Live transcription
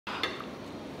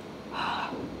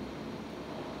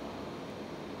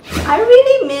I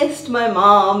really missed my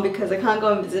mom because I can't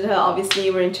go and visit her. Obviously,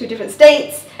 we're in 2 different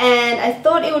states, and I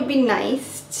thought it would be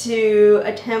nice to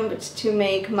attempt to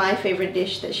make my favorite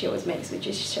dish that she always makes, which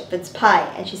is shepherd's pie.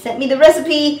 And she sent me the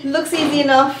recipe. Looks easy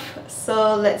enough,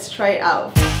 so let's try it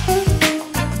out.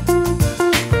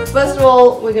 First of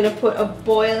all, we're gonna put a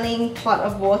boiling pot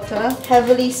of water,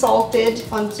 heavily salted,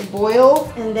 onto boil.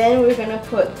 And then we're gonna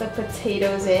put the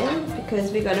potatoes in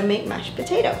because we're gonna make mashed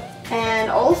potato.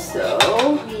 And also,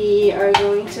 we are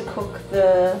going to cook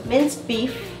the minced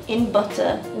beef in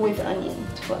butter with onion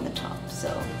to put on the top. So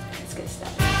let's get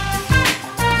started.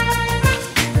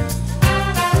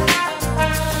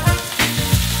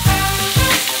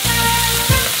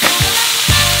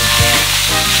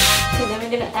 Okay, then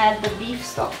we're gonna add the beef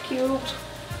stock cubed.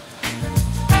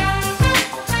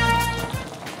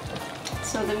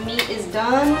 So the meat is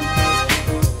done.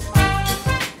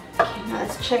 Okay, now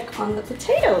let's check on the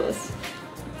potatoes.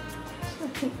 So I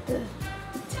think the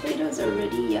potatoes are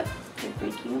ready. Yep, they're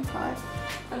breaking apart.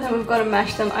 And then we've got to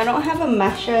mash them. I don't have a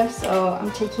masher, so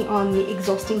I'm taking on the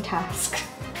exhausting task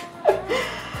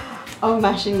of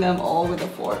mashing them all with a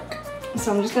fork.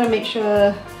 So I'm just gonna make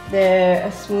sure they're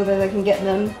as smooth as I can get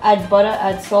them. Add butter,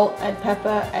 add salt, add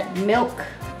pepper, add milk.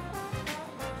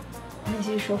 And as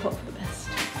usual, hope for the best.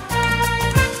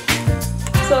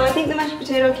 So I think the mashed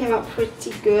potato came out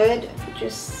pretty good.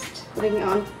 Just putting it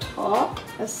on top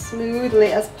as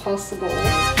smoothly as possible.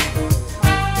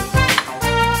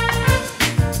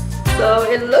 So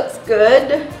it looks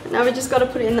good. Now we just got to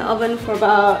put it in the oven for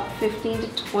about 15 to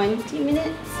 20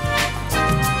 minutes.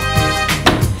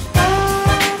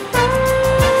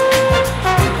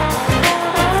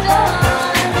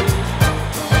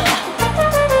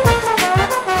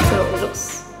 So it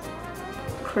looks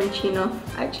crunchy enough.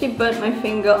 I actually burnt my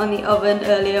finger on the oven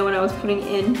earlier when I was putting it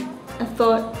in. I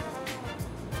thought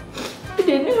it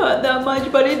didn't hurt that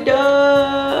much, but it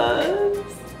does.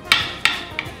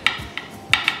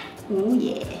 Oh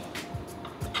yeah,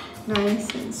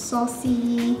 nice and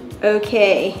saucy.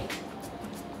 Okay.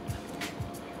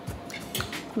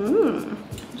 I'm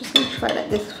just gonna try like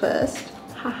this first.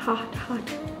 Hot.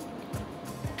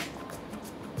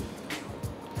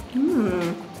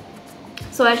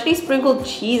 So I actually sprinkled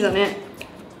cheese on it,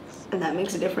 and that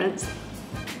makes a difference.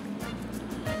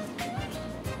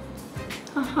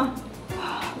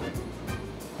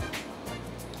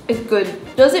 It's good.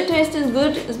 Does it taste as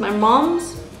good as my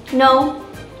mom's? No,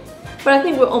 but I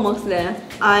think we're almost there.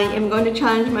 I am going to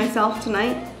challenge myself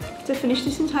tonight to finish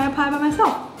this entire pie by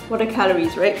myself. What are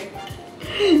calories, right?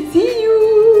 See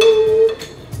you!